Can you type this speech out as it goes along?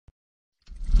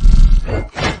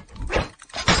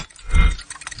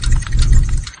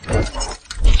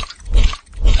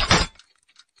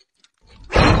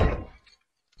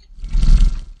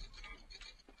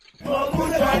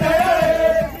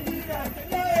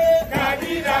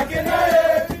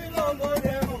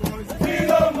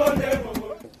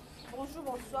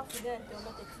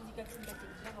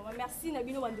Merci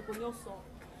Nabino Bandeko Nyonso.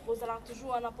 Vous allez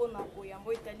toujours en apprendre à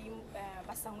Koyambo Italie,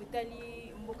 Bassango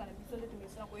Italie, Mboka Nabiso de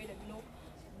Tumesana Koye Nabino.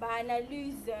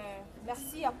 Analyse,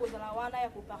 merci à cause de la Wana,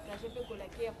 pour partager, pour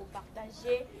liker, pour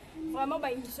partager. Vraiment, bah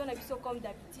émission Nabiso comme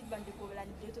d'habitude, Bandeko la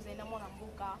vidéo, tout ça mon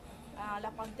Mboka, la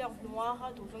panthère noire,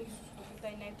 tout ça qui se trouve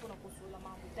dans pour la consola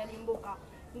Italie Mboka.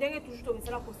 Ndenge toujours to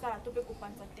misala ko sala to pe ko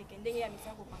panza teke ndenge ya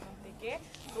misala ko panza teke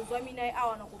to zwa mina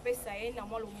awa na ko pesa ye na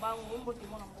mwa lombango mbote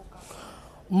mona mboka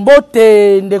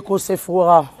mbote ndeko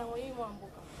Sephora.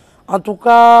 En tout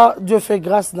cas Dieu fait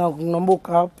grâce na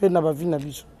mboka pe na ba vie na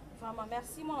biso. Vraiment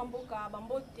merci mona mboka ba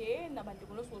mbote na ba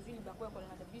ndeko loso zuli ba ko ya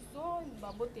na biso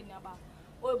ba mbote na ba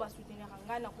oyo ba soutenir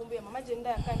ngana kombe ya mama jenda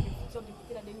ya kambe fonction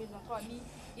de la 2023 bi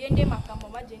yende makambo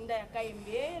mama jenda ya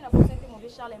kambe na président mon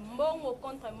Charles Mbongo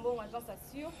contre Mbongo agence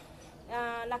assure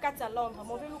na kati à Londres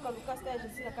mon vélo Lucas stage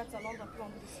ici na kati à Londres pour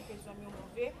anticiper sur mon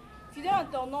mauvais fidèle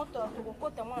internaute to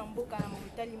kokota mwana mboka na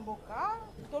Italie mboka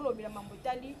to lobela mambo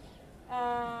Italie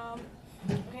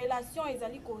relation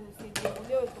ezali ko se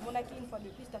dérouler to monaki une fois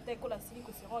de plus tata ko la sili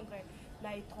ko se rendre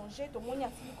na étranger to moni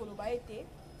asili ko loba été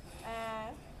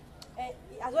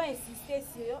ils ont insisté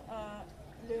sur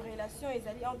les relations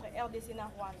entre RDC et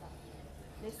Rwanda.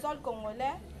 Le sol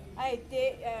congolais a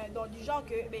été dans du genre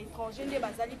que les étrangers ne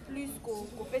basali plus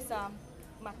qu'on fait ça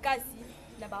makasi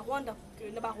na Rwanda que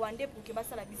na Rwandais pour que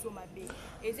basa la biso mabe.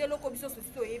 Et c'est loko biso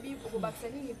socio ebi pour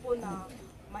baksani ni pona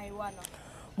maiwana.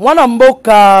 Mwana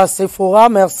mboka Sephora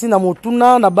merci na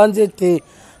motuna na banzete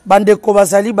bandeko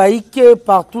basali baike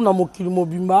partout na mokili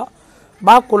mobimba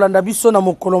ba kolanda biso na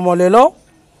mokolo molelo.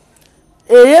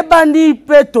 Et bandi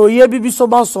peto yebi biso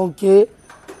bansonke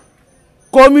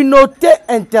communauté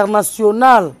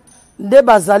internationale de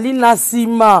bazali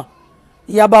nasima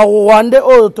ya ba Rwandais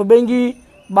oyo to bengi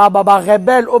ba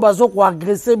rebelle o bazo ko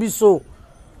agresser biso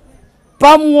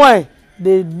pas moins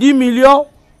de 10 millions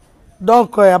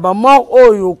donc ya ba mort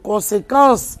oyo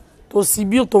conséquence to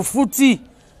sibir to futi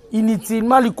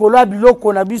inutilement likolo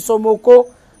biloko na biso moko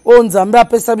o nzambe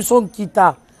apesa biso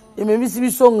nkita ememisi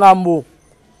biso ngambo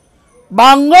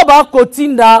bango ba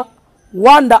kotinda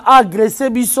Rwanda a agressé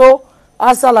biso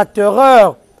asa la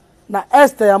terreur na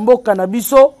est ya mboka na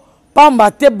biso pamba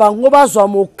te bango bazwa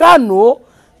mokano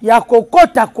ya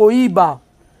kokota koiba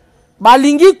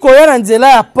balingi koya na nzela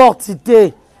ya porte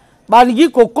te balingi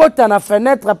kokota na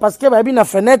fenêtre parce que babi na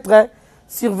fenêtre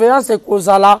surveillance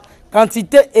ekozala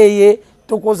quantité eye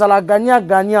to kozala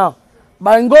gagnant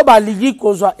bango balingi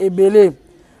kozwa ebele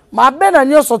mabe na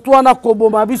nyonso to wana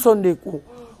koboma biso ndeko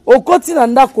okoti na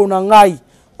ndako na ngai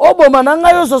oboma na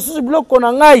ngai oso susu biloko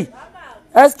na ngai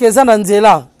est-ce que eza na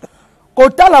nzela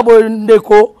kotala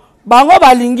ndeko bango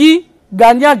balingi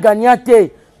gagnant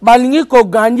te balingi ko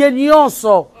gagner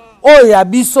nyonso oyo ya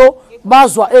biso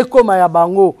bazwa ekoma ya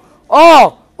bango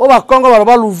o bakongo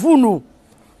baloba luvunu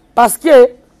parce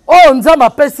que nzambe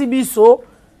apesi biso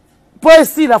po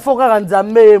esila fo kaka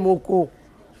nzambe moko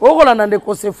okolanda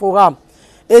ndeko Sephora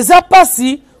eza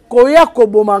pasi koya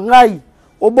koboma ngai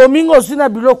obomingo osina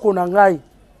biloko na ngai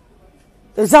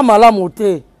eza malamu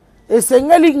te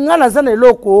esengeli nga naza na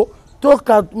eloko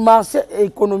toka marché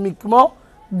économiquement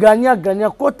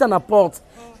gagnant kota na porte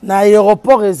na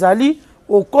aéroport ezali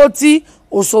okoti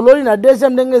osololi na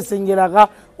deuxième ndenge esengelaka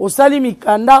osali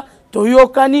mikanda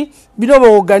toyokani bino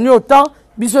bokoganye autant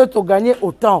biso toganye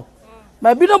autant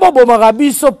mais bino bobomaka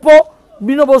biso po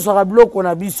bino bozwaka biloko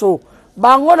na biso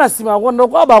bango na nsima Rwanda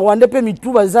kwa barwande mpe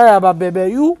mituba eza ya babebe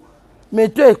yu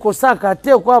meto ekosaka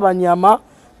te kwa banyama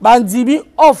bandimi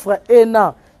offre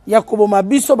ena ya koboma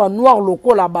biso ba noir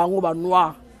lokola bango ba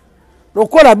noir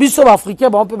lokola biso ba africain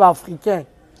ba mpe ba africain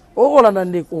okolanda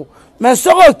ndeko mais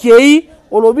soko okei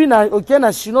olobi na okei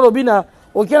na chinois olobi na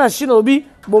okei na chinois olobi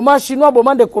boma chinois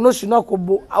boma ndeko no chinois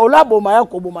kobo ola boma ya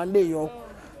koboma nde yo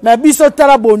mais biso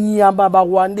tala boniamba ba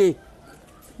rwandais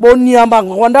boniamba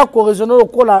Rwanda ko raisonner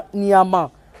lokola niama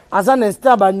aza na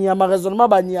instant ba niama raisonnement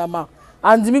ba niama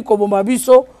andimi koboma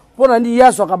biso pona ndi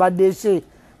yaso ka ba déchet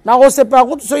na kosepa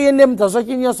kutu so yende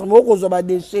mtasoki nyonso moko zo ba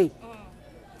déchet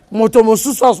moto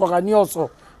mosusu aswaka nyonso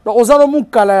donc ozalo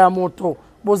mukala ya moto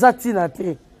bozatina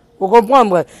te vous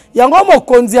comprendre yango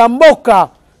mokonzi ya mboka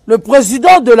le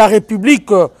président de la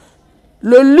République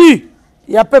le lu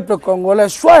ya peuple congolais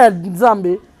choix ya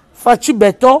Nzambe Fachi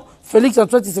Beton Félix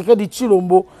Antoine Tshisekedi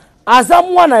Tshilombo aza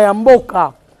mwana ya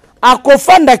mboka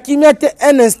akofanda kimia te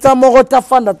un instant moko ta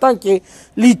fanda tant que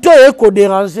lito eko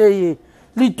déranger ye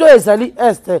lito ezali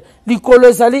est likolo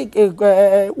ezali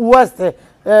ouest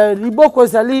liboko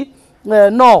ezali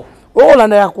nord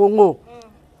okolanda ya Congo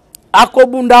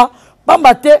akobunda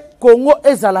pamba te Congo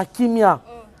ezala kimia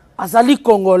azali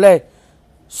congolais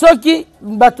soki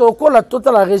bato okola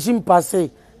tota la régime passé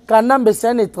kanambe c'est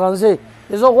un étranger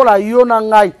ezokola yo na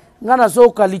ngai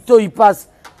nazoyoka lito ipasse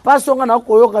paso nga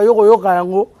nakoyoka yokoyoka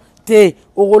yango te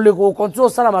okoleka okontinue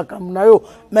osala makambo na yo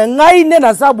me ngai nde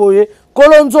naza boye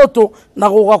kolo nzoto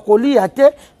nakoka kolia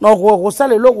te nakoka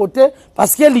kosala eloko te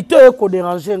parce que lito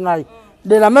ekodérange ngai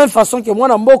de la même façon que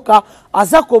mwana mboka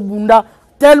aza kobunda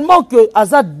tellement que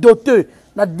aza doté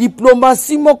na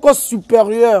diplomatie moko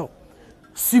supérieure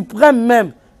suprême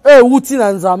même euti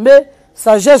na nzambe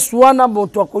sagesse wana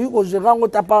moto akoki kogérer yango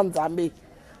ta pa nzambe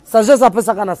sagesse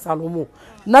apesaka na Salomo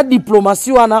na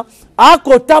diplomatie wana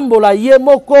akotambola ye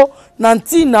moko na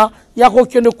ntina ya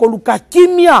kokende koluka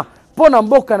kimia mpo na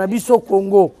mboka na biso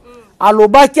Congo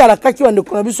alobaki alakaki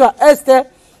bandeko na biso ya este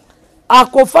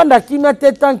akofanda kimia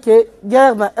te tanke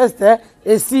guerre na este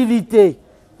esili te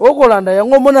okolanda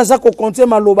yango mona aza kokontinue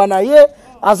maloba na ye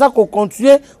aza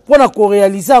kokontinue mpo na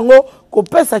korealize yango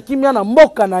kopesa kimia na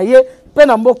mboka na ye mpe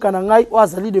na mboka na ngai oyo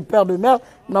azali de père de mère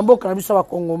na mboka na biso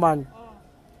bakongomani.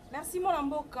 Merci mon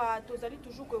mboka tozali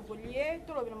toujours évoluer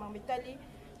tout le metali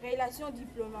relation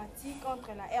diplomatique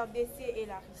entre la RDC et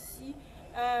la Russie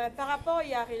par rapport à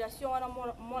la relation wana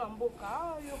mon mboka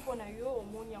yo pona yo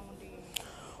omoni yango ndenge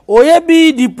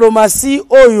oyebi diplomatie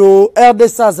oyo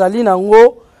RDC azali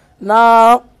nango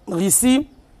na Russie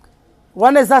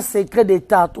wana eza secret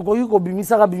d'état tokoki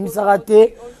kobimisaka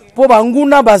te mpo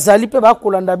banguna bazali mpe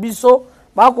bakolanda biso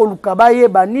bakoluka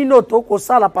bayeba nini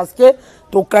tokosala parce que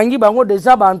tokangi bango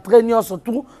déjà baentraîne nyonso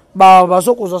tout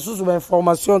bazokozwa susu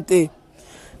bainformation te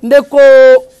ndeko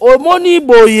omoni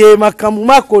boye makambo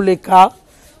makoleka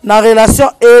na relation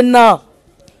ena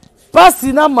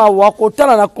pasi na mawa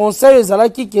kotala na conseil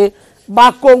ezalaki ke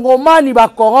bakongomani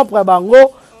bacorrompre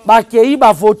bango bakei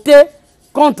bavote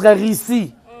contre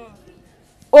Russie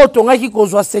oyo tongaki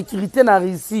kozwa sécurité na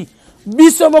Russie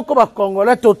biso moko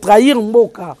bakongolais totrahir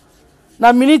mboka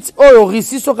na minute oyo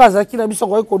Russie soki azalaki na biso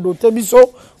koki kodote biso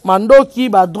mandoki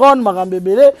badrone makambo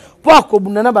ebele mpo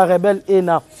akobunda na barebele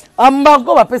ena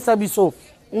ambargo bapesa biso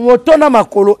moto na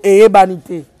makolo eyebani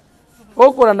te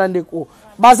okolanda ndeko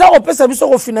baza kopesa biso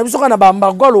kofina biso kaka na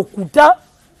baambargo lokuta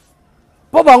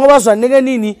mpo bango bazwa ndenge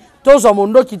nini tozwa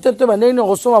mondoki te toyeba ndenge nini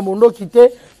kosomba mondoki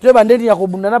te toyeba ndenge nini ya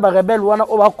kobunda na barebele wana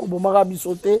oyo bakobomaka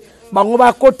biso te bango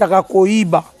bakotaka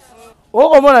koyiba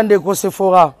okomona ndeko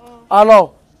Sephora alors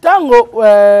tango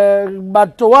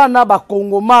bato wana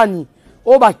bakongomani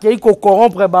oyo bakei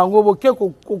kocorrompre bango boke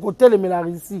kotelemela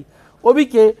Russie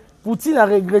obike Poutine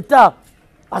aregreta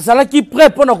azalaki prêt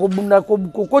mpona kobunda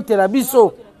kokotela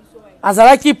biso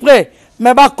azalaki prêt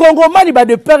mais bakongomani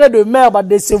de père et de mère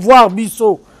badecevoir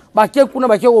biso bake kuna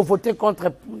bake kovote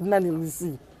contre nani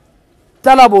Russie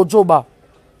tala bojoba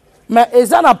mais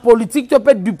eza na politique to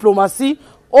mpe diplomatie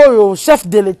oyo chef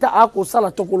de l'état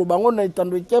akosala tokoloba bango na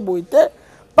etando ekebo ete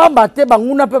pamba te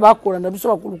banguna mpe bakolanda biso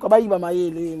bakoluka bayiba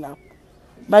mayele na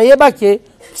bayeba ke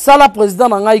sala président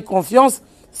na ngai confiance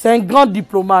c'est un grand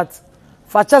diplomate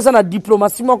fatia aza na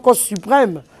diplomatie moko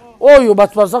suprême oyo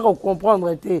bato baza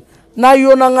kocomprendre te na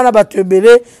yo na ngai na bato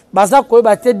ebele baza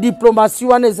koyeba te diplomatie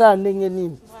wana eza ya ndenge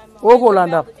nini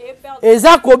okolanda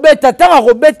eza kobeta ntango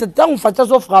akobeta ntango fatia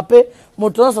azofrappe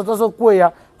moto nyonso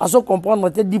azokweya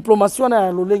azocomprendre te diplomatie wana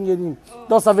ya lolenge nini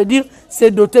donc ça veut dire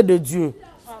c'est doté de Dieu.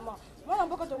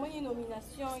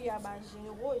 Il y a des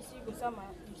généraux ici que ça m'a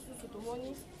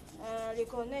le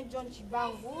colonel John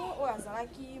Chibangu ou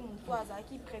Azaraki Moutou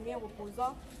Azaraki premier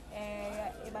opposant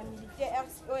et militaire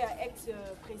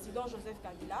ex-président Joseph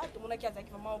Kabila tout le monde qui a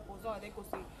vraiment opposant avec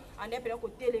en appel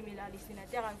côté les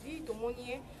sénateurs à vie tout le monde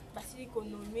y est parce qu'on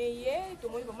nommé tout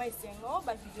le monde vraiment est senior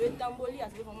bah vidéo tamboli a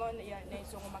vraiment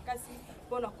sur makasi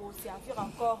pour nous servir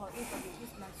encore une fois de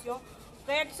plus nation.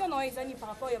 Réaction dans les années par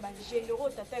rapport à des généraux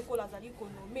tata ko lazali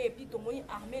konomé et puis to moni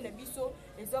armée na biso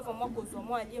les vraiment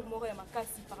kozoma à lire moro ya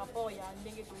makasi par rapport à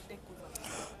ndenge ko te ko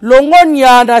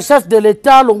longonia na chef de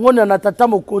l'état longonia na tata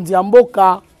mokonzi ya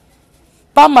mboka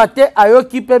pamate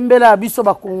ayoki pembela ya biso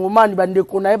bakongomani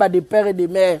bandeko na ye ba de père et de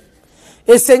mère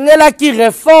esengela ki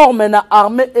réforme na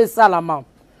armée et salama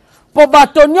po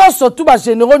bato nyonso tu ba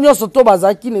généraux nyonso to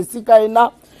bazaki nesika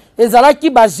ena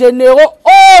ezalaki ba généraux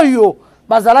oyo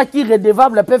bazalaki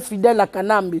redevable peu fidèle à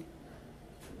Kanambi.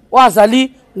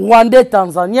 Ouazali, Rwandais,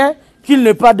 Tanzanien, qu'il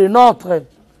n'est pas de notre.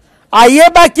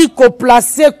 Ayeba qui ko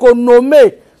placé, ko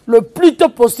nommé le plus tôt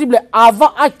possible avant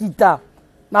Akita,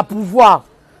 na pouvoir.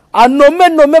 a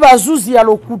nommé bazuzi ya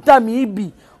lokuta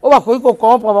miibi o ba ko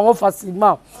comprendre bango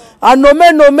facilement a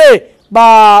nommé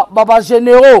ba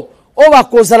généraux o ba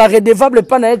kozala redevable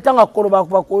pa na etanga koloba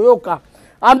ba koyoka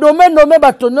a nommé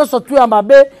ba tonyo surtout ya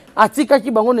mabe atika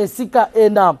ki bango na sika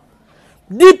ena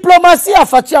diplomatie a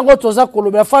fati yango toza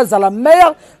koloba fa za la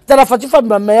meilleure ta la fati fa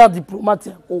la meilleure diplomate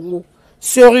ya Congo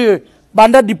sérieux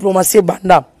banda diplomatie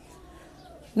banda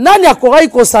nani akorai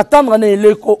ko s'attendre na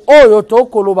eleko oyo to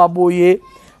koloba boye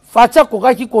fati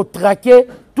akorai ko traquer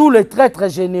tous les traîtres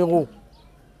généraux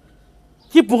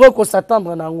qui pourrait ko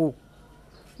s'attendre na ngo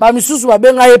ba misusu ba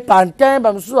benga ye pantin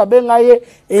ba misusu ba benga ye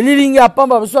elilingi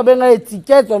apamba ba misusu ba benga ye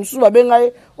étiquette ba misusu ba benga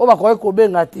ye o ba korai ko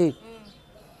benga te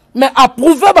mais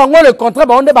approuver bango le contrat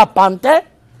ba onde ba pantin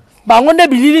ba onde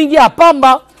bililingi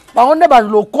apamba ba onde ba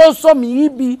lokoso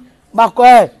miibi ba ko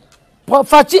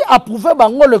fati approuver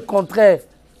bango le contraire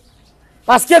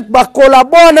parce que ba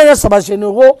collaborer na sa ba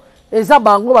généraux et ça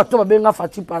bango ba to ba benga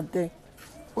fati pantin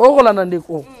o la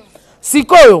ndeko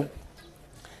sikoyo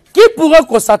qui pourrait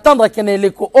qu'on s'attendre que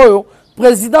l'éco oyo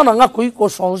président n'a ko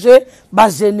changer ba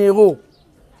généraux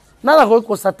n'a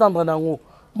ko s'attendre nango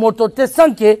motote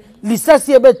sans que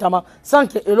lisasi ebetama sans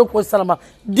que eloko salama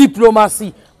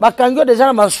diplomatie bakangyo déjà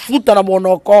na mashuta na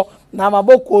monoko na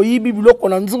maboko yibi biloko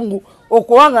na nzungu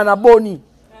okowanga na boni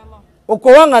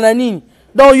okowanga na nini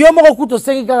donc yo moko kuto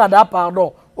sengi kaka da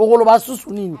pardon okoloba susu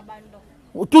nini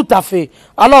tout à fait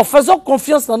alors faisons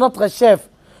confiance dans notre chef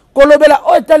kolobela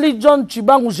o etali John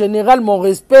Chibangu général mon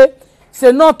respect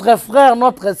c'est notre frère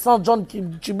notre sang John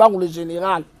Chibangu le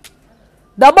général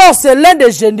d'abord c'est l'un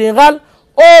des généraux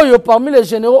oyo parmi les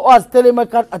généraux a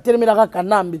telemaka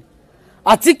kanambe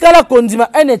atikala kondima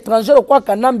un étranger kwa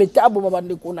kanambe te abo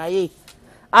babandeko na ye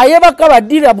ayebaka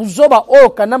badili ya buzoba oyo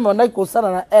kanambe wanaki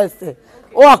kosala na este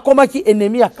o akomaki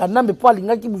ennemi ya kanambe po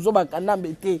alingaki buzoba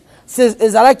kanambe te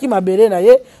ezalaki mabele na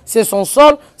ye c'est son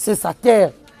sol c'est sa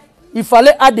terre il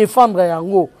fallait à défendre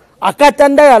yango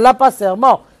akatanda ya lapa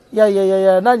serment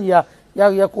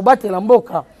ya kobatela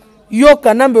mboka yo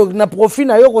kanambe na profit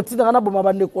na yo kotinda na boma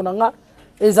bandeko nanga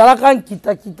ezalaka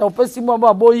kita opesi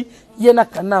mwa boyi ye na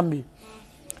kanambe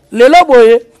lelo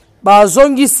boye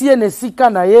bazongisi ye nesika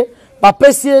na ye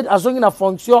bapesi ye azongi na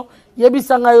fonction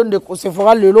yebisanga yo ndeko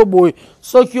sefora lelo boye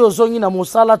soki ozongi na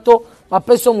mosala to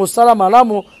bapesi yo mosala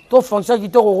malamu to fonction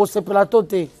kitoko kosepela to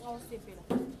te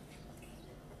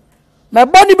mais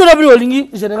boni bino olingi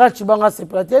général Chibanga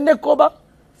sepela te nde koba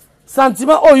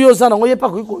sentiment oyo za nango yepa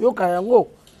koyoka yango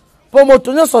po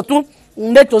moto nyonso tu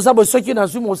nde toza bo soki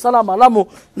nazwi mosala malamu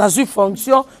nazwi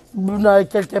fonction na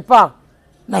quelque part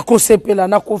na kosepela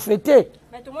na kofete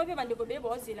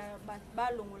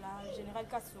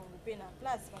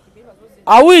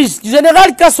ah oui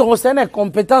général Kassongo c'est un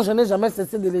incompétent je n'ai jamais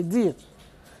cessé de le dire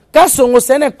Kassongo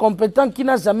c'est un incompétent qui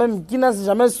n'a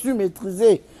jamais su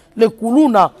maîtriser le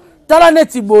kuluna tala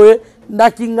neti boye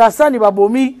na Kingasani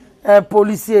babomi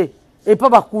policier et pas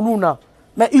bakuluna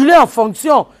mais il est en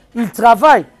fonction il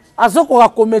travaille azoko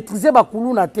ko maîtriser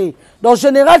bakuluna te donc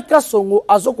général Kassongo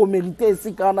azoko mériter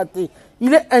ici kanate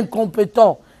il est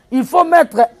incompétent il faut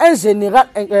mettre un général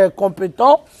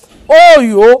compétent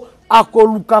oyo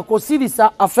akoluka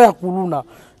kosilisa affaire kuluna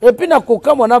et puis na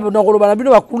kokamwa na koloba na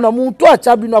bino bakuluna muntu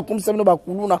acha bino akomisa bino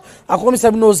bakuluna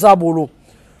akomisa bino zabolo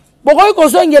bokoyi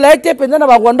kozongela ete penza na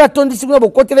barwanda tondisi bino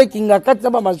bokotele kinga kati na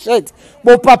bamachete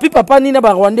bopapi papa nini na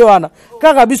barwande wana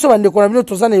kaka biso bandeko na bino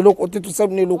toza na eloko te tosala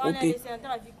bino eloko te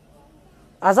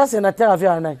aza sénateur avi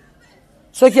ya nani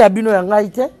soki ya bino ya ngai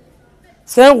te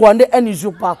c'est un rwandais un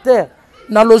usurpateur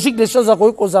na logique des choses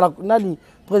akoki kozala nani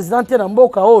président te na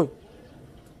mboka oyo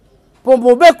po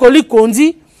mobekoli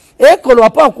kondi ekoloba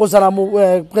mpo akozala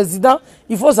président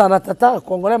il faut ozala na tata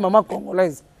congolais mama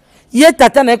congolaise ye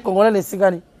tata na ye congolais na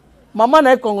esikani maman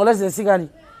na ye congolaise na esikani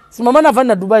si maman na vandi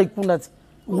na Dubai kuna te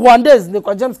rwandaise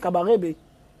ndeko James Kabarebe.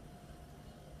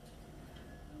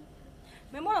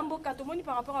 Mais moi, en mboka, tout le monde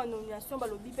par rapport à la nomination,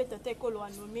 balobi peut-être qu'on a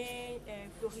nommé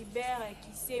Floribert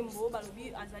Kisembo,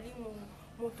 balobi azali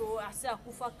moto assez à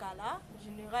Koufa Kala,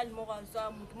 général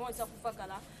Moraza, mouvement assez à Koufa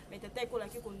Kala, mais peut-être qu'on a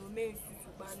nommé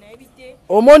na évité.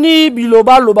 Omoni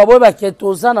biloba loba boy ba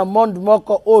ketoza na monde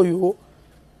moko oyo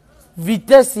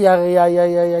vitesse ya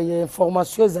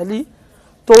information ezali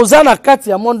toza na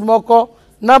kati ya monde moko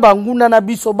na banguna na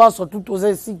biso baso tout toza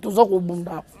ici toza ko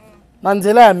bunda na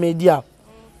nzela ya media.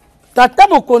 Tata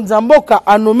mokonzi mboka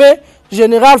a nommé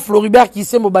général Floribert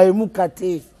Kisembo baemu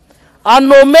kate. A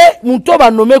nommé muto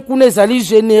ba nommé kuna ezali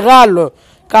général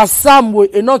Kasambwe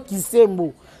et non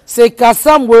Kisembo. C'est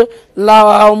Kasambwe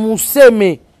la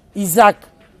Museme Isaac.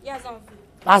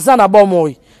 Azana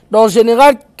bomoi. Donc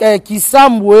général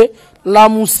Kisambwe la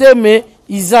Museme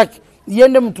Isaac.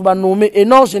 yende mutu ba nommé et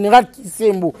non général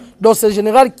Kisembo. Donc c'est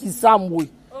général Kisambwe.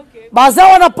 OK. Baza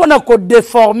wana pona ko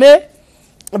déformer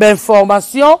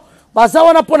information, baza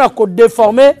wana pona ko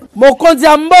déformer mokonzi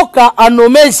ya mboka a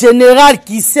nommé général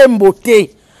Kisembo te.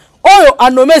 Oyo a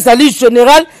nommé zali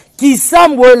général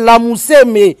Kisambwe la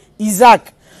Museme Isaac.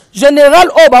 Général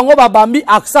Obango Babambi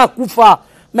Aksa Koufa.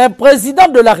 Mais président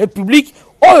de la République,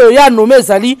 Oyo ya nommé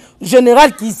zali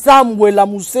général Kisambwe la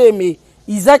Museme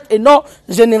Isaac et non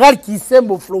général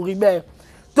Kisembo Floribert.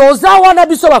 Toza wana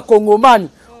biso ba Kongomani.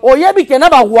 Oyebi kena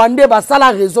ba Rwandais ba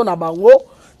sala raison na bango.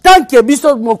 Tant que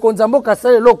biso mokonzi mboka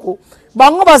sala loko.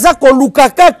 Bango baza ko luka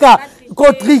kaka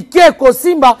ko triquer ko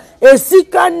simba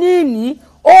esika nini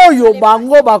oyo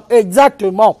bango ba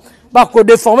exactement ba ko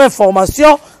déformer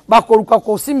information ba ko luka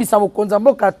ko simbisa mokonzi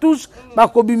mboka touche ba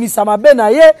ko bimisa mabe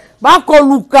na ye ba ko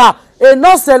luka et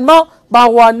non seulement ba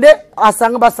Rwandais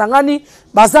asanga basangani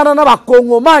bazana na ba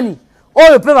Kongomani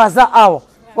oyo pe baza awa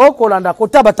okolanda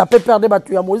kota batape perdre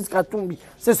batu ya Moïse Katumbi.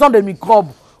 Ce sont des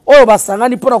microbes oyo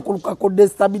basangani pona koluka ko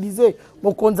déstabiliser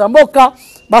mokonzi mboka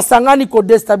basangani ko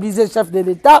déstabiliser chef de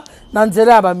l'état na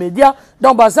nzela ya ba média.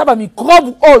 Donc baza ba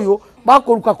microbe oyo ba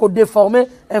koluka ko déformer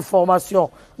information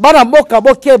bana mboka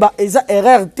bokeba eza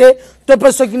erreur te to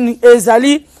pe soki ni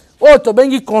ezali oyo to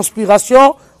bengi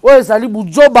conspiration oyo ezali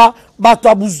buzoba bato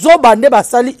ya buzoba nde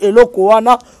basali eloko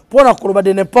wana pona koloba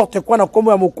de n'importe quoi na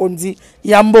kombo ya mokonzi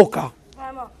ya mboka.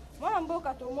 Vraiment mwana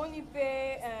mboka tomoni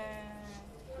pe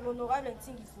l'honorable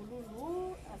Ntingi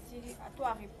Fululu a toi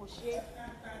à reprocher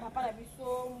papa na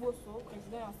biso Mboso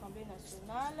président de l'Assemblée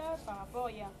nationale par rapport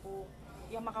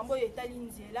ya makambo ya etali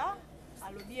nzela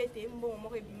alobi ete mbongo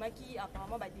moko ebimaki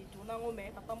apparemment ba détourner ngo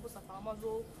mais papa Mboso apparemment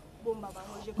zo bomba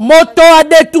bango moto a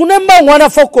détourné mbongo wana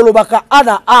fo kolobaka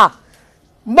ana a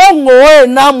mbongo oyo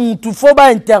na mutu fo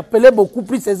ba interpeller beaucoup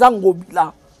plus ces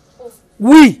angobila.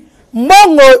 Oui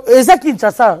mbongo eza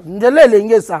Kinshasa ndele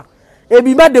elenge sa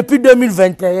ebima depuis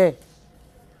 2021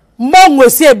 mbongo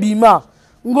esi ebima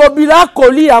ngobila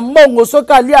koli ya mbongo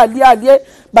soki alie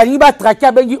balingi batrake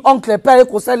abengi oncle père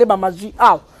ekosala ba magie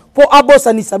awa po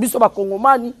abosanisa biso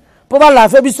bakongomani po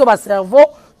balave biso bacerveau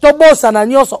tobosana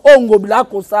nyonso oyo ngobila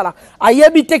akosala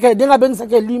ayebi te ke ndenge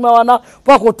abengisaki elima wana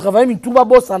po akotravaille mituba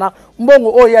bosana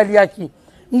mbongo oyo aliaki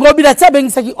ngobila ti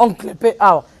abengisaki oncle pe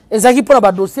awa ezalaki mpona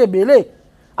badossier ebele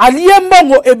alie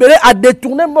mbongo ebele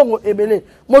adetourne mbongo ebele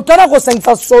moto wana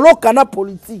kosangisa solo kana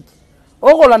politique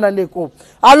okolanda ndeko.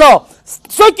 Alors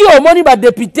soki omoni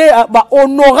badepute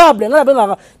bahonorable nga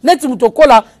nabengaka neti moto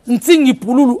okola Ntingi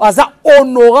Pululu aza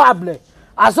honorable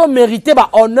azo mérité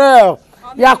bahonneur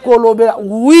ya kolobela.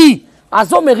 Oui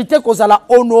azo mérité kozala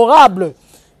honorable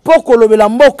po kolobela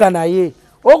mboka na ye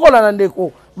okolanda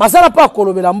ndeko basala pa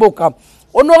kolobela mboka.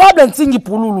 Honorable Ntingi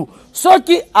Pululu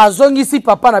soki azongisi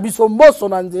papa na biso Mboso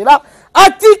na nzela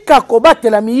atika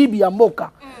kobatela miyibi ya mboka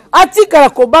atika la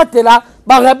kobatela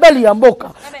ba rebelle ya mboka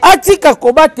atika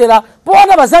kobatela po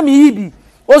wana baza miyibi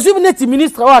ozubi neti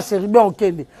ministre wa Cherubin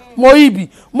Okende moyibi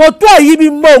moto ayibi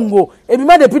mbongo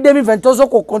ebima depuis 2021 zo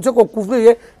ko compter ko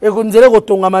couvrir et ko nzela ko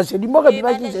tonga machedi mboka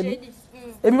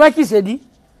ebima ki sedi.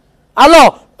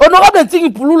 Alors honorable Ntingi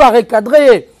Pululu a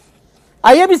recadré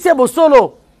ayebi se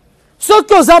bosolo ce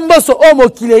que Zamboso homo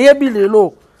qu'il est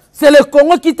lelo, c'est le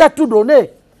Congo qui t'a tout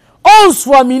donné. 11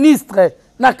 fois ministre,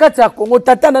 na kati ya Congo,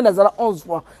 tatana nazala 11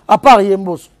 fois, à part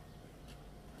Yemboso.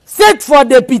 7 fois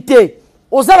député,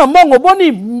 osala mbongo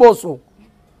boni Mboso.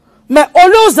 Mais au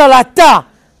lieu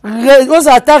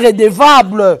osala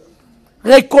redevable,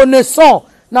 reconnaissant,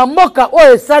 na moka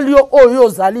oyo esalio oyo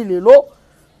ozali lelo,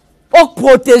 o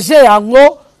protéger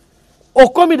yango,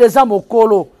 okomi déjà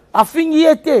mokolo, afingi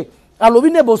ete.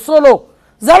 Alobine bosolo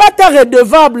zalata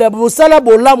redevable bosala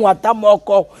bolamu ata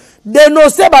moko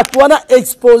dénoncer batwana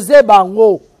exposer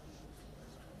bango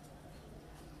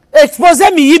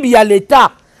exposer miyibi ya l'état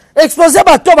exposer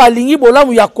bato balingi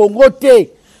bolamu ya Congo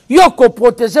te yo ko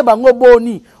protéger bango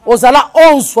boni ozala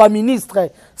 11 fois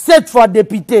ministre 7 fois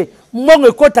député mbongo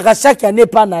ekotaka chaque année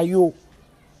pa na yo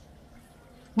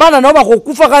bana na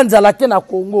bakokufa kanzala te na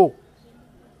Congo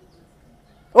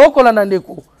okolanda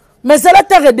ndeko. Mais c'est la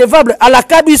terre redevable à la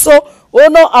Kabiso, oh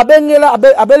non,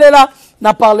 abelela,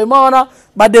 na parlement, on a,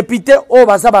 ba député, oh,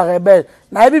 ba ça, ba rebelle.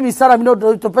 Na ebi misala mino,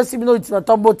 to pesi mino, itina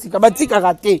tombo tika, ba tika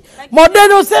raté. Mon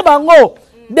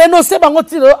dénoncer bango,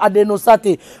 tiro a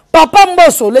dénoncé. Papa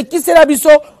Mboso, le qui c'est la biso,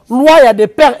 loi, il y a des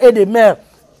pères et des mères.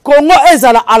 Congo est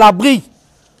à l'abri.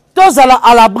 Tous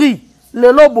à l'abri.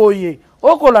 Le loboye.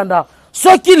 Au Kolanda.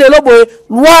 Ceux qui le loboye,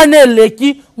 loi ne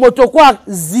leki, motokwa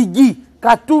zigi.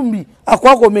 Katumbi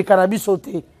akwa ko mekanabi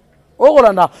sauté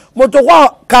okolanda moto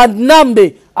kwa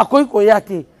kanambe akoyi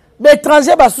koyate be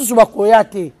étranger basusu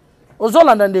bakoyate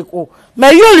ozolanda ndeko.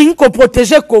 Mais yo lingi ko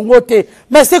protéger Congo te.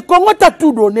 Mais ce Congo t'a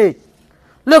tout donné.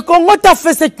 Le Congo t'a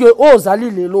fait ce que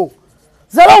ozali lelo.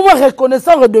 Zala au moins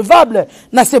reconnaissant redevable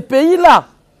dans ce pays-là.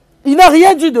 Il n'a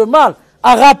rien dit de mal.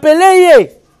 A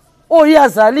rappeler oh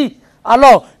yazali.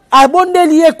 Alors,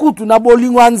 abondeli écoute na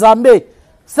bolingo nzambe.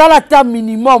 Zalata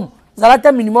minimum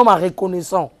à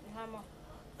reconnaissance.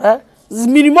 Hein?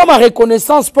 Minimum à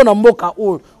reconnaissance pour na mboka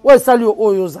oyo. Ouais sali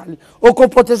oyo zali. O ko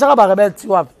protéger ba rebelle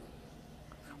tiwap.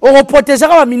 O protéger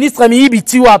ba ministre miyibi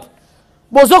tiwap.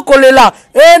 Bozo kolela.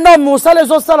 Eh non, Moussa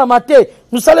les autres salamate.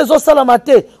 Moussa les autres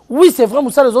salamate. Oui, c'est vrai,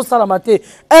 Moussa les autres salamate.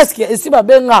 Est-ce que ici ba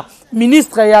benga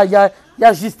ministre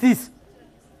ya justice.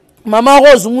 Maman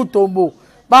Rose Mutombo.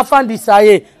 Ba fandi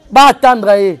saye. Ba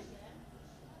attendre ye.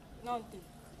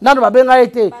 Non, ba benga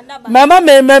été. Maman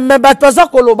mais batoza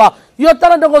koloba. Yo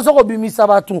tala ndeko zo ko bimisa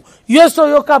batu. Yo so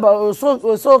yoka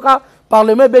ka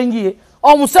parlement bengi.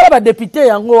 On Moussa ba député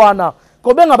yango wana.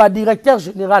 Kobenga ba directeur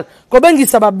général, kobengi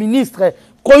sa ba ministre,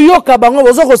 koyoka bango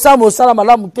bozo ko sa mosala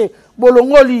malamu te,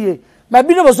 bolongoli ye. Ma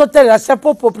bino bozo tele la chef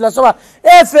population ba.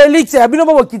 Félix, ya bino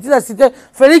bo kitila cité,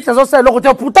 Félix azo sa le côté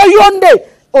pourtant yonde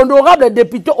honorable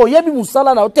député oyebi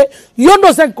musala na ote, yondo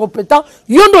c'est incompétent,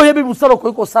 yondo oyebi musala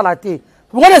ko sala te.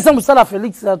 Pourquoi les musala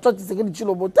Félix toi tu sais que tu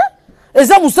lobote? Et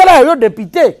ça musala yo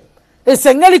député. Et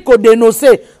c'est ngali ko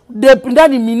dénoncer depuis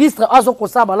ministre azo ko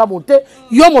sa malamu te,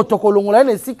 yo motoko longola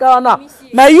ne sika wana.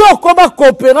 Mais yo koba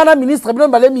coopérer na ministre bino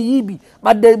balé miyibi,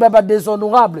 ba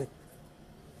déshonorable.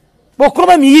 Bon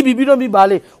comment miyibi bino mi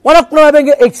balé. Wana kuna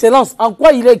benge excellence, en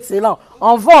quoi il est excellent?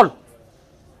 En vol.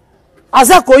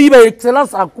 Aza ko yiba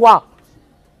excellence en quoi?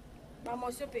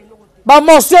 Ba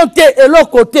mention te et l'autre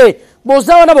côté.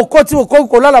 Boza wana bo koti bo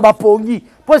ko la ba pongi.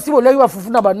 Pour si bo legi ba fufu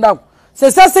na bandako.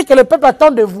 C'est ça c'est que le peuple attend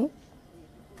de vous.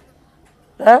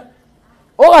 Hein?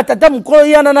 Oh atata mukolo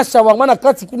yana na shawarma na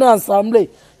kati kuna ensemble.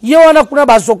 Ye wana kuna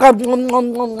bazoka en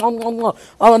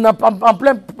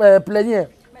plein plénière.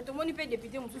 Mais tout le monde peut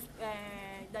député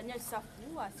Daniel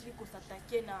Safou a su qu'on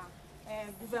s'attaquait na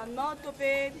gouvernement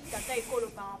topé tata école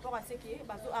par rapport à ce qui est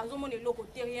azomone le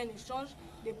côté rien ne change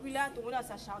depuis là tout le monde a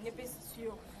s'acharné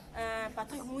sur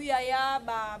Patrick Mouyaya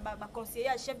ba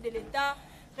conseiller chef de l'État.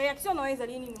 Réaction dans les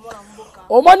alliés ni mo na mboka.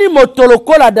 Omani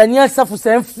motoloko la Daniel Safou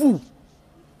c'est un fou.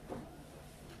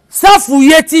 Safou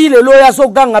yeti le loya so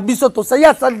ganga biso to sa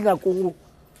ya sali na Congo.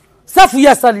 Safou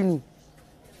ya sali ni.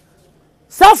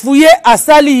 Safou ye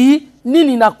asali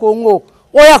nini na Congo.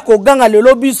 Oya ko ganga le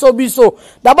lo biso.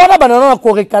 D'abord na banana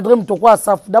ko recadrer mtoko a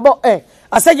Safou. D'abord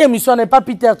à cette émission n'est pas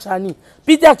Peter Chani.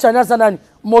 Peter Chani sanani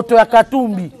moto ya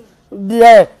Katumbi.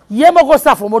 Ye moko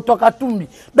Safou moto Katumbi.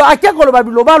 Donc à quel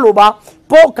loba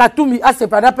pour Katumbi a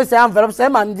séparé c'est un enveloppe c'est un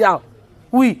mendiant.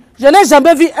 Oui, je n'ai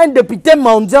jamais vu un député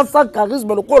mondial sans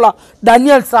charisme, le cola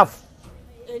Daniel Saf.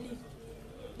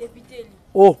 Député.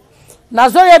 Oh,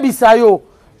 Nazoya Bisayo,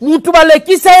 Moutoubalé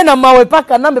qui s'est na mawe pas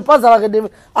kanam mais pas à la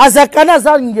redevance. Azakana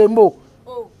Zangembo.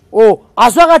 Oh,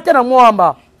 Azwate na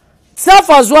Moamba. Saf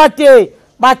Azwate,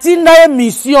 Batinda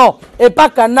mission et pas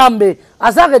kanambe.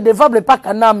 Azar redevable pas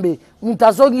kanambe.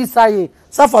 Moutazogi saye.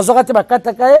 Saf Azwate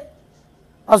bakatakaye.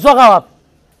 Azwara.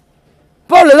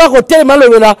 Pour le côté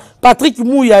malheureux Patrick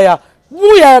Mouyaya.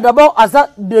 Mouyaya d'abord Aza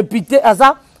député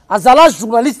Azala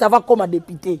journaliste avant comme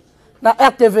député na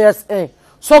RTVS 1.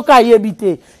 Soka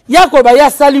yebité. Yako ba ya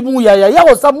sali Mouyaya.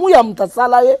 Yako sa Mouyaya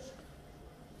mutasala ye.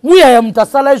 Mouyaya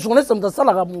mutasala journaliste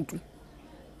mutasala ka muntu.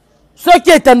 Ce qui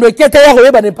est en enquête yako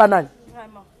yeba ne pas nani.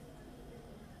 Vraiment.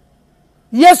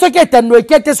 Ye ce qui est en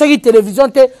enquête ce qui télévision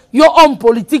te yo homme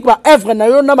politique ba œuvre na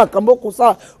yo na makambo ko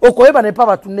sa okoyeba ne pas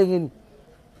ba tunengeni.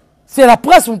 C'est la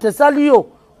presse qui te salue.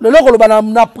 Le logo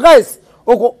la presse.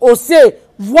 Aussi,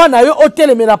 voix na yo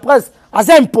hôtel mais la presse.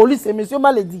 C'est un police et monsieur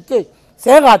mal éduqué.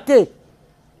 C'est raté.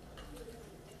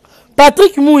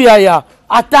 Patrick Mouyaya,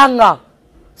 Atanga,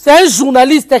 c'est un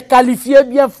journaliste qualifié,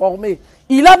 bien formé.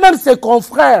 Il a même ses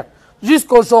confrères.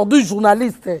 Jusqu'aujourd'hui,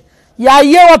 journaliste. Il y a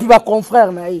hier un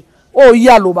confrère. Oh, il y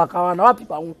a l'obakawana.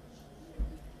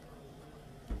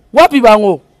 Wapi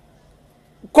bango.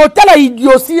 Côté la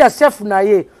idiotie à chef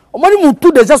naye. On m'a dit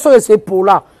tout déjà sur ces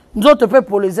pots-là. Nous autres peut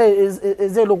pour les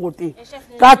le côté.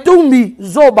 Katumbi,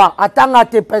 Zoba, Atanga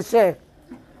te pêcheur.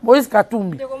 Moïse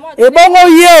Katumbi. Et bon,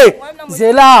 yé,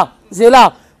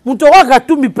 Zela. Moutora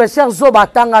Katumbi pêcheur, Zoba,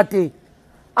 Atanga te.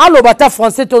 Allo bata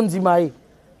français ton dimae.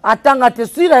 Atanga te.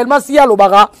 Si réellement si allo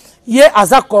bara, yé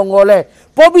aza congolais.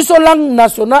 Pour biso langue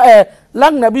nationale,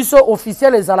 langue nabiso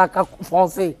officielle les alaka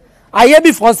français.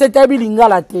 Ayebi français tabi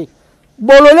lingala te.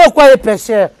 Bolole quoi est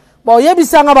pêcheur. Bon,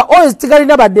 yebisanga ba o estikali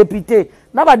na ba député,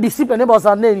 na ba disciple ne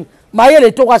bozaneni. Maye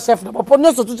le to chef na ba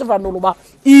ponyo surtout chef anoloba.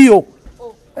 Iyo.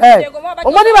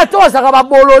 Au moins bato azaka ba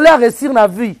bololé à réussir na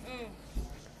vie.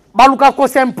 Baluka ko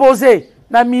s'imposer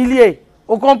na millier.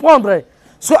 Vous comprendre?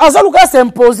 So azaluka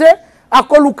s'imposer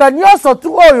akoluka nyonso tu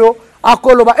oyo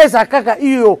akoloba ezakaka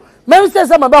iyo. Même si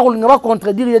ça m'a kolinga ba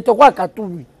contredire yeto kwa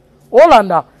Katumbi.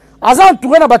 Olanda aza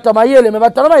entouré na bato mayele mais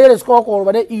bato mayele sko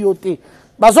koloba ne iote.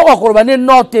 Bazo koloba ne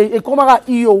note et komaka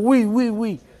iyo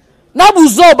oui. Na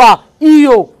buzoba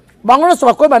iyo. Bango so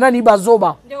bakoba nani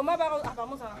bazoba.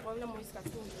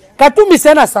 Katumbi c'est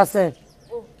un assassin.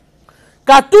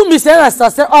 Katumbi c'est un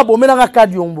assassin abomelanga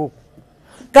Kadiombo.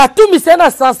 Katumbi c'est un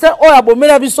assassin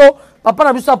abomela biso papa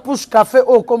na biso push café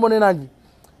comme on est nani.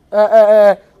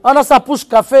 On a sa push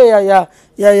café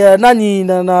ya nani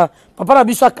na papa na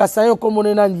biso kasayo comme on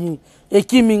est nani et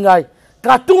kimingai.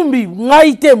 Katumbi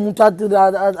ngaite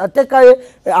mutateka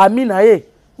amina ye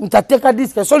mutateka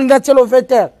disque so linga telo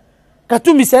veter.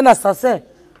 Katumbi c'est un assassin.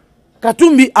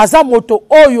 Katumbi azamoto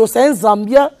oyo c'est un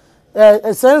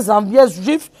Zambien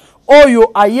juif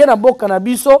oyo aye na mboka na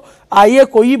biso aye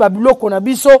koyiba biloko na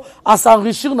biso à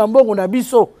s'enrichir na mbongo na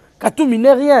biso. Katumbi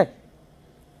n'est rien.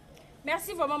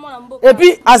 Merci vraiment mon mboka. Et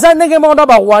puis aza ndenge monda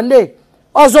ba Rwandais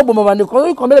ozo bomba ne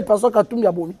combien de personnes Katumbi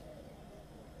a bomi.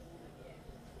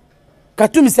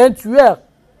 Katumbi c'est un tueur,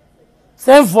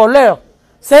 c'est un voleur,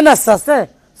 c'est un assassin,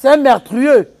 c'est un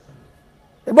meurtrier.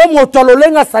 Et bon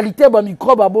motololenga salité ba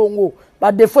microbe ba bongo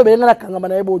ba défaut be ngala kangama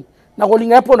na eboni na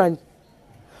kolinga yapo nani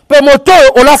pe moto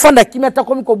ola fanda kimeta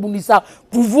komi ko bundisa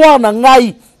pouvoir na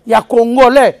ngai ya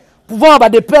congolais pouvoir ba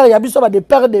de père ya biso ba de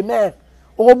père de mère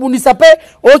o bundisa pe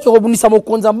o ko bundisa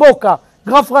mokonza mboka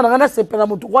grand frère na ngana sepela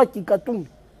moto kwa Katumbi.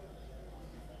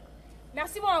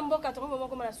 Merci mon mboka to moment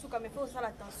comme la souka mais faut ça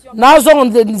l'attention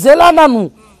nazo nzela nanu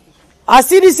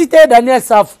asidi cité Daniel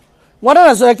Saf mwana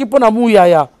na zo ekipo na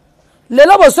muyaya. Les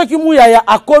là ceux qui mouya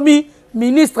a commis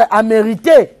ministre a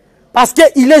mérité parce que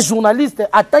il est journaliste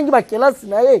atangi ba classe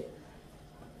nae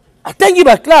atangi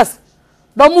ba classe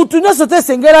dans mutuno c'était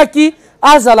sengela qui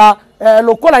azala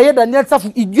lokola ye Daniel Saf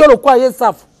idiot lokola ye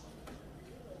Saf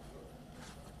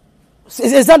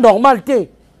c'est ça normalité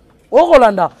au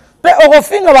Rolanda pe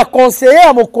ofinga ba conseiller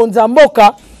à mokonza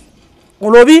mboka on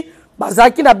lobi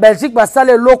bazaki na Belgique ba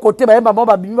sale lo côté ba yemba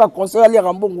ba bimi ba conseiller ali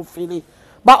rambongo fele.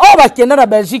 Ba o ba kenda na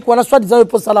Belgique wana soit disant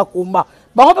pour ça la combat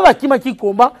ba on peut ba kima ki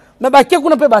combat mais ba ke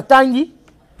kuna pe batangi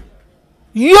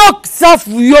yok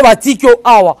safu yo batiko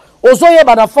awa ozo ye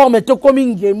ba na forme te comme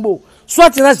ngembo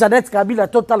soit na Jeannette Kabila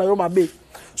total yo mabe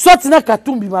soit na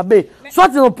Katumbi mabe soit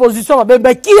na opposition mabe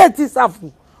mais qui est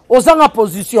safu ozanga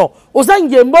position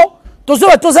ozangembo tozo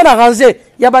na ranger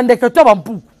ya bande que to ba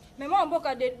mpu. Mais moi,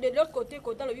 de l'autre côté,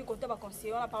 côté va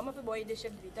conseiller, on apparemment fait boyer des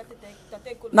chefs d'État.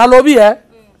 Na lobby hein.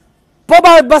 Pour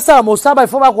basa mosala il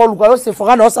faut ba ko luka se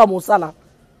fera na sa mosala.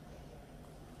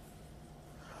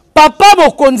 Papa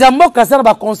mokonzi mboka sana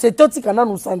ba conseiller tika na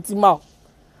no sentiment.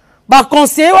 Ba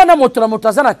conseiller wana moto na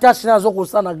moto sana tâche na zo ko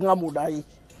sana grand modai.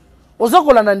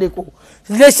 Ozokola na ndeko.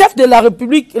 Le chef de la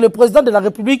République et le président de la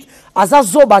République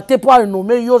azazo baté pour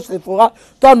nommer yo se fera,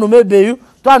 toi nommer Beyu,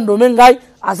 toi nommer ngai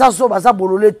azazo baza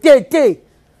bolole tété.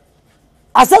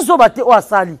 Azazo baté o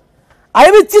asali.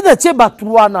 Ayebi tina che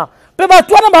batwana. Pe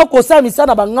batwana ba ko sa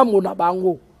misana bangambo na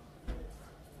bango.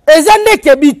 Ezande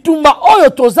ke bitumba oyo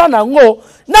tozana ngo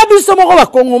na biso moko ba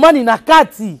kongomani na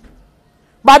kati.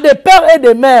 Ba de père et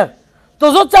de mère.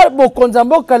 Tozota bokonza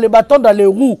mboka le bâton dans les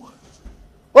roues.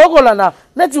 Ogolana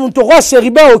neti muto roi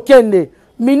Cheriba Okende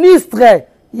ministre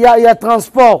ya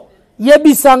transport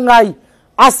yebisa ngai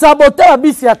a saboter la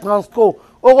bisi ya transport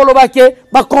ogolobake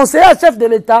ba conseiller chef de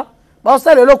l'état ba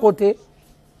ça de l'autre côté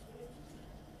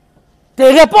te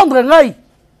répondre ngai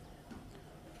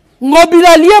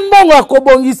ngobila liembongo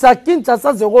akobongisa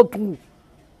Kinshasa 0 trou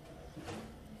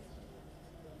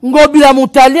ngobila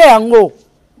mutalie yango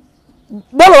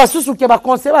bolo basusu ke ba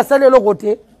conseiller ba ça de l'autre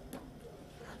côté.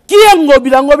 Qui est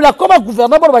ngobila comme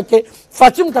gouverneur parce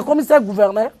Fatim ta commissaire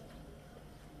gouverneur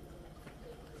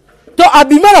to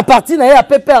abima la partie na ya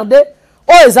PPRD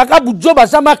o ezaka budjo ba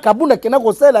jama kabuna kena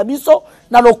ko sela biso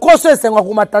na lo conseil senga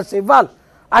ko mata cheval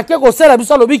ake ko sela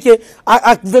biso lobi ke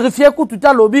a vérifier ko tout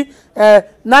à lobby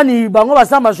nani bango ba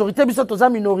sa majorité biso to sa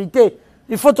minorité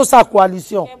il faut to sa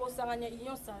coalition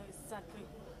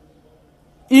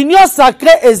union sacrée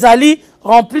ezali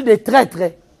remplie de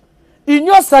traîtres.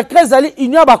 Union sacrée zali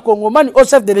union ba Congomani au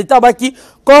chef de l'état baki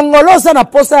Congolais ça na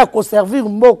posa ya ko servir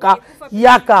mboka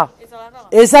yaka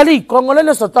ezali Congolais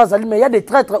ne sont zali mais il y a des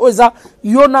traîtres oza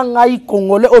yona ngai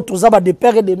Congolais o toza ba de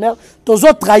père et de mère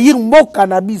tozo trahir mboka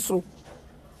na biso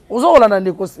ozo ola na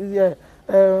ndeko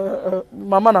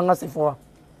maman na nga se fora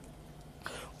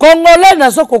Congolais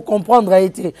n'a pas comprendre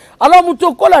été. Alors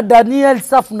muto kola Daniel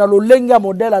Saf na lolenga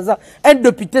modèle aza un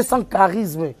député sans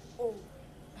charisme.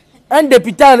 Un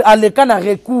député à l'écran à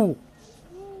recours.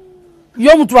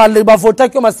 Yom tu as les bavota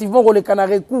qui massivement le canard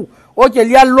coup. Ok,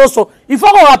 il y a l'osso. Il faut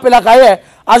qu'on rappelle la carrière.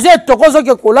 Azé tokozo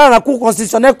que kola la cour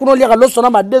constitutionnelle qu'on lire l'osso na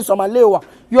madé sur malewa.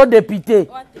 Yo député.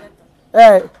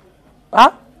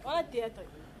 Hein?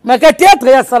 Mais que théâtre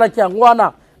ya sala ki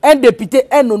angwana. Un député,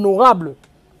 un honorable.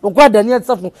 Pourquoi Daniel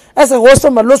Safou? Est-ce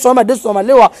que l'osso na madé sur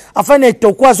malewa afin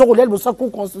d'être quoi sur le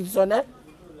cour constitutionnelle?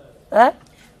 Hein?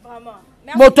 Vraiment.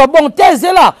 Moto bon thèse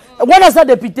là. Voilà ça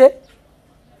député.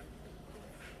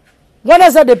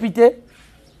 Voilà ça député.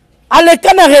 À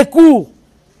l'écran de recours.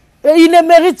 Et il ne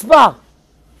mérite pas.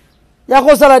 Il y a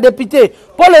quoi ça la député.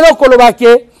 Pour les gens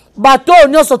kolobake, bateau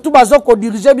on surtout bazo ko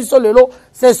diriger biso lelo,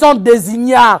 ce sont des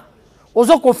ignares.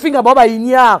 Ozo ko finga baba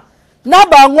ignare. Na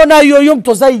bango na yo yom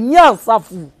toza ignare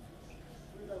safu.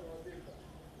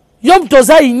 Yom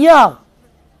toza ignare.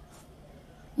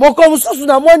 Moko mususu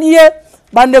na moni ye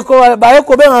bandeko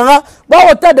bayeko benganga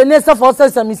ba ota de nesa force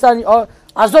sa misani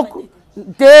azo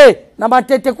te na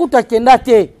matete kuta kenda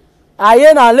te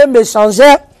aye na lembe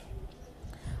changer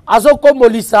azo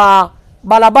kombolisa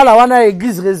balabala wana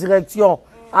église résurrection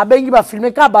abengi ba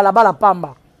filmer ka balabala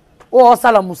pamba o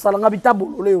sala musala ngabita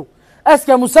bololeo est-ce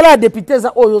que musala député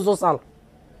za oyo zo sala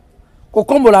ko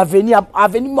kombola avenir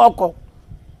moko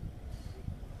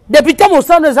député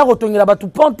mosano eza kotongela batu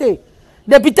ponte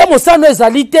député mosano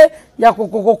ezalite ya ko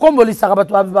kombolisa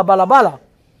batu ba balabala.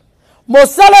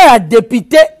 Mosala ya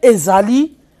député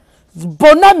ezali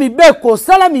bona mibeko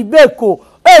sala mibeko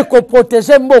ko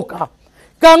protéger mboka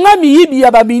kanga miyibi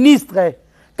ya ba ministre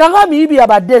kanga miyibi ya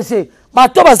ba DG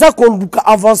bato baza ko luka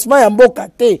avancement ya mboka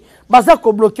te baza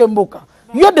ko bloquer mboka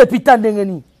yo député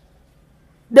ndengeni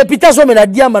député zo mena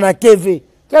diama na TV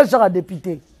quel genre de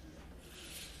député?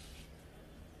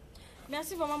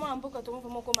 Merci vraiment mon mboka to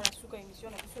vraiment comme la souka émission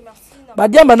merci ba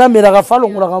diama na mera ga falo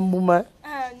ngula mbuma.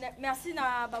 Merci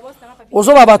na babos na papier.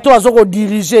 Ozo ba bato azo ko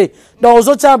diriger. Donc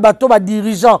ozo tia bato ba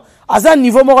dirigeant. Aza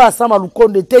niveau moko ya sama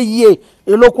lukonde te ye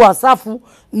eloko asafu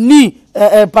ni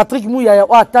Patrick Mouya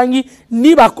wa tangi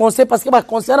ni ba conseil parce que ba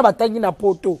conseil na ba tangi na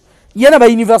poto. Yena ba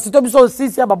université biso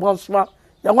aussi ya ba branchement.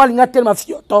 Yango alinga tellement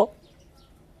fioto.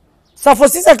 Ça faut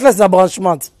aussi sa classe na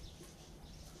branchement.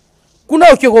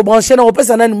 Kuna oke ko brancher na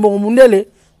opesa na numéro mundele,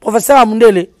 professeur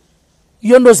Amundele.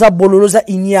 Yondo za bololo za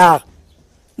ignare.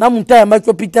 Na munta ya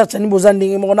Michael Peter chani boza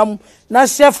ndenge moko na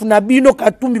chef na bino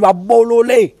Katumbi ba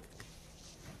bolole.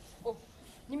 Oh.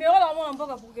 Numéro la mon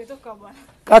mboka pour que to kabana.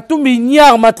 Katumbi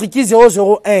ignare matricule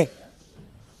 001.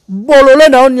 Bolole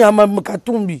na oni ya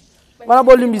Katumbi. Bana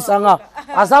bolimbi sanga.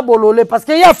 Asa bolole parce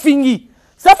que ya fingi.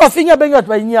 Ça fa fingi benga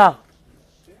to ignare.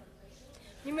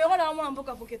 Numéro la mon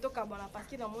mboka pour que to kabana parce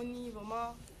que na moni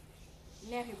vraiment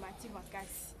nerf hématique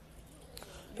makasi.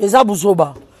 Eza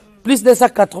buzoba. Plus de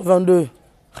 182.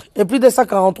 Et plus de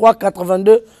 143,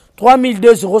 82,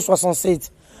 3002,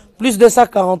 067. Plus de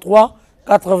 143,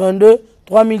 82,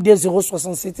 3002,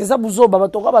 067. Et ça, bouzo,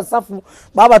 babatoka, basafu,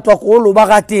 babatoko, lo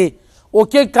barate.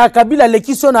 Ok, Kabila,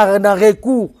 l'équipe na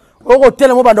recours. Au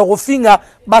hôtel, mo bando rofinga,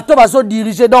 bato bazo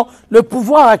diriger. Donc, le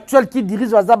pouvoir actuel qui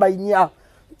dirige Wazaba Inia.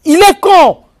 Il est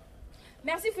con.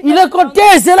 Merci, il est con.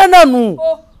 T'es, c'est là, nanou.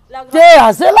 T'es,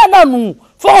 c'est là, nanou.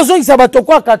 Faut que ça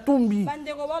batoko Katumbi.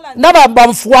 Na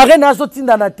ba foire na so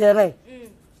tinda na terrain.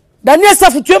 Daniel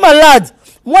Safou, tu es malade.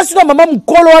 Moi je suis maman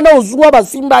mukolo wana ozwa ba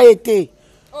simba été.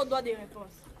 Oh droit de réponse.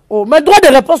 Oh mais droit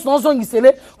de réponse non son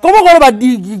gisele. Comment on va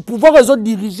pouvoir les autres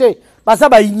diriger ba ça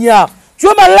ba ignare. Tu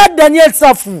es malade Daniel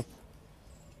Safou.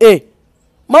 Eh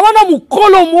maman na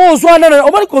mukolo mo ozwa na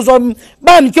o mali ko zo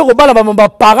ba mi ke ko bala ba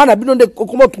parents na bino de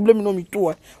comment problème no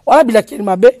mitou. Wala bila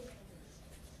kelma be.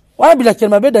 Wala bila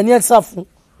kelma be Daniel Safou.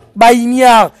 Ba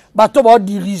ignare, bato ba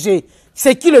diriger.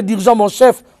 C'est qui le dirigeant, mon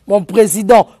chef, mon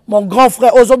président, mon grand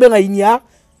frère, Ozobenga ignare.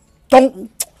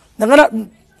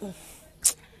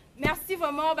 Merci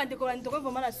vraiment,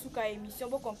 vraiment la souka émission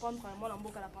pour comprendre vraiment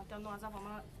l'amboka la partenaire donc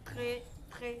vraiment très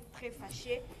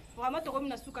fâché. Vraiment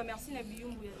la souka merci na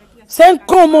biyumbu. C'est un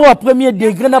comment à premier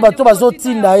degré na bato bazo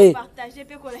tinda e. Partager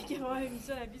pe ko la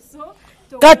émission na biso.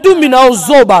 Katumbi na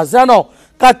ozoba, zano.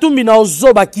 Katumbi na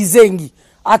ozoba kizengi.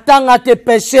 Atanga te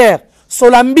pêcheur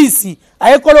solambisi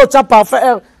ayekolo cha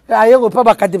parfait ayeko pa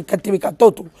bakatebe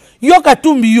katoto yo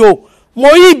Katumbi yo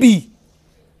moyibi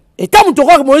eta muto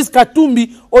kwa Moïse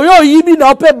Katumbi oyo yibi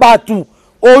na pe batu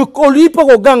o kolipo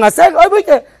ko ganga c'est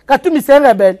oye Katumbi c'est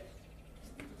rebelle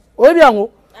oye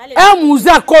biango un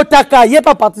muza kotaka ye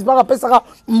pas participer à pesa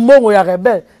mbongo ya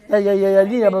rebelle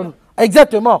ya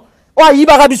exactement o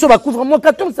yiba rabiso ba couvre mon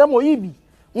Katumbi c'est moyibi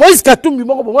Moïse Katumbi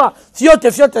moko bonga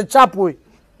fiote chapwe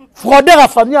fraudeur a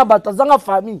famille abata zanga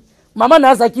famille maman na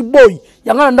azaki boy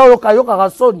yanga nda yoka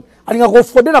rasoni alinga ko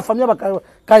frauder na famille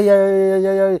ba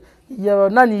ya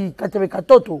nani katebe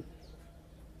katoto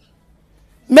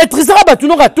maîtriser ba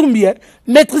tuno Katumbi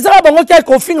maîtriser bango ki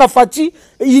ko finga fati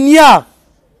inia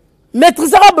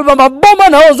maîtriser ba boma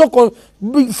na ozo ko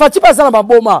fati ba sana ba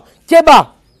boma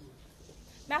keba.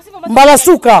 Merci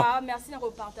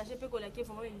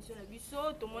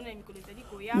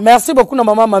Merci beaucoup na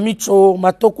maman Mamicho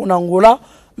Matoko Nangola.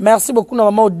 Merci beaucoup na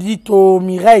maman Odito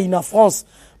Mireille na France.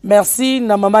 Merci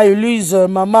na maman Elise,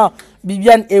 maman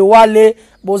Bibiane Ewale,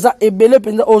 boza ebele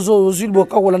penza ozo ozul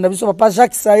boka kolanda biso papa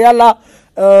Jacques Sayala,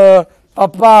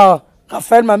 papa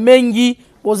Raphaël Mamengi,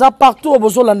 boza partout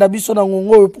bozo landa biso na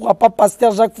ngongo pourquoi pas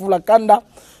pasteur Jacques Fulakanda,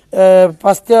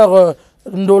 pasteur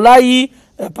Ndolayi,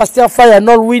 pasteur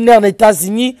Fayanol Winner aux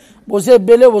États-Unis, bozo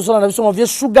ebele bozo landa biso mon vieux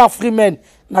Sugar Freeman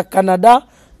na Canada.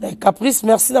 Caprice,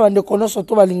 merci d'avoir de connaître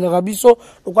surtout Balingarabiso.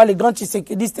 Pourquoi les grands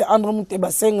Tshisekidistes André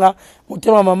Mouteba Senga,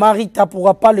 Mouteba Maman Rita,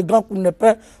 pourquoi pas le grand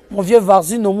Kounepin, mon vieux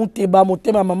Varzi, no Mouteba,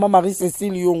 Mouteba Maman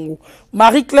Marie-Cécile Yongo.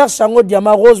 Marie-Claire Chango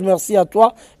Diama Rose, merci à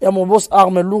toi. Et à mon boss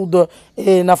Arme Lourde.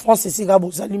 Et na France, ici,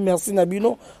 Gabouzali, merci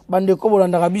Nabino. Bandeko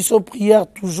Bolandarabiso, prière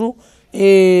toujours.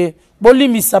 Et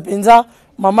Bolimi Sapenza,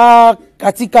 Maman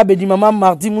Katika Bedi, Maman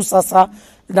Mardi Moussassa,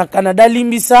 dans Canada,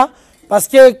 Limbisa. Parce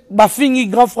que bafingi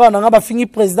grand frère nanga bafingi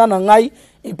président nangai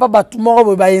et pas ba tout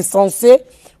mort ba insensé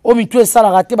au mitou ça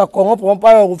la raté ba corrompre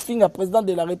pas refinga président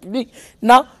de la République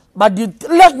na ba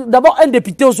d'abord un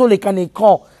député au les can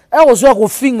écran un aux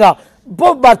refinga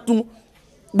bo batu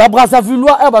ba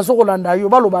Brazzavillois ba so Rolanda yo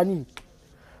ba lobani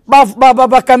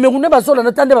ba Camerounais ba so la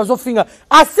tande ba so finga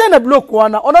assez na bloc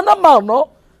wana on en a marre non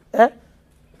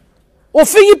au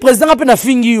fingi président pe na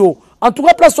fingi yo. En tout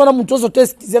cas, place on a mon tozo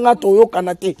test qui zéna toyo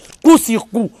kanate coup sur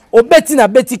coup. Au beti na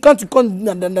beti quand tu comptes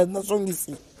dans son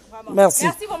ici. Merci.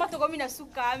 Merci vraiment to comme na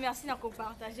suka, merci na ko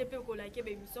partager pe ko liker be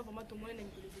émission vraiment tout le monde na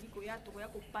ngolezeli ko ya to ya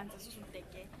ko panza sur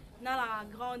teke. Na la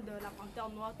grande la panthère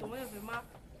noire tout le monde vraiment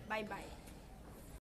bye bye.